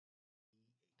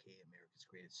America's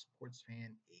greatest sports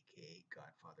fan, aka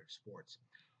Godfather Sports.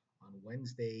 On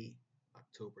Wednesday,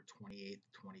 October 28th,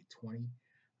 2020,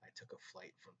 I took a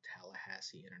flight from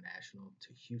Tallahassee International to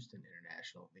Houston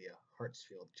International via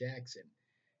Hartsfield Jackson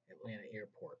Atlanta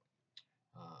Airport.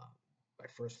 Uh, my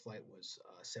first flight was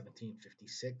 1756.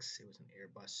 It was an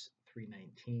Airbus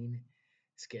 319,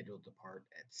 scheduled to depart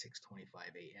at 6:25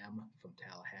 a.m. from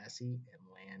Tallahassee and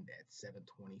land at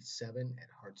 7:27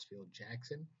 at Hartsfield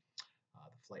Jackson.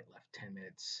 The flight left 10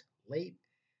 minutes late,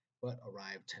 but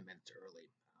arrived 10 minutes early.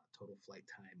 Total flight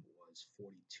time was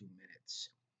 42 minutes.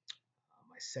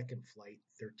 My second flight,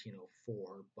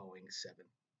 1304, Boeing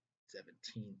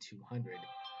 717-200,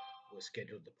 was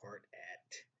scheduled to depart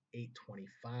at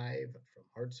 8:25 from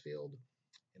Hartsfield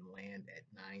and land at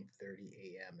 9:30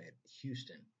 a.m. at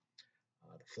Houston.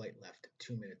 The flight left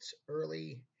 2 minutes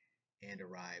early and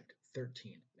arrived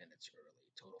 13 minutes early.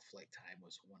 Total flight time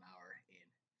was 1 hour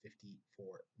and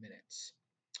 54 minutes.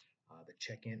 The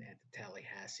check-in at the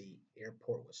Tallahassee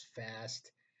airport was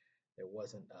fast. There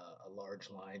wasn't a large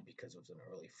line because it was an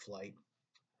early flight.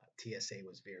 TSA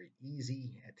was very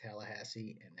easy at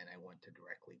Tallahassee, and then I went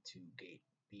directly to gate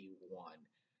B1.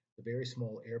 A very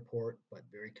small airport, but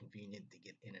very convenient to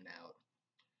get in and out.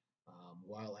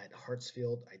 While at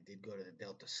Hartsfield, I did go to the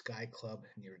Delta Sky Club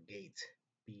near gate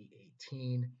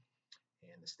B18,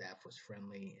 and the staff was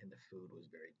friendly and the food was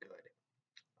very good.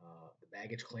 The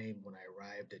baggage claim when I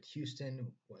arrived at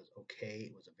Houston was okay.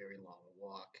 It was a very long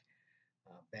walk.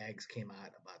 Bags came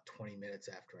out about 20 minutes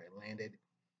after I landed,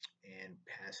 and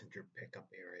passenger pickup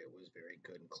area was very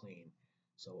good and clean.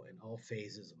 So in all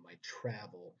phases of my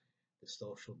travel, the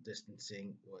social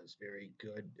distancing was very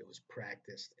good. It was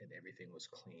practiced and everything was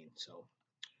clean. So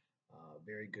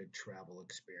very good travel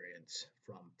experience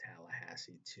from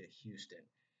Tallahassee to Houston.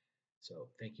 So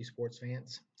thank you, sports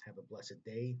fans. Have a blessed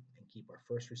day and keep our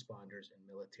first responders and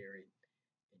military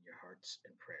in your hearts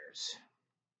and prayers.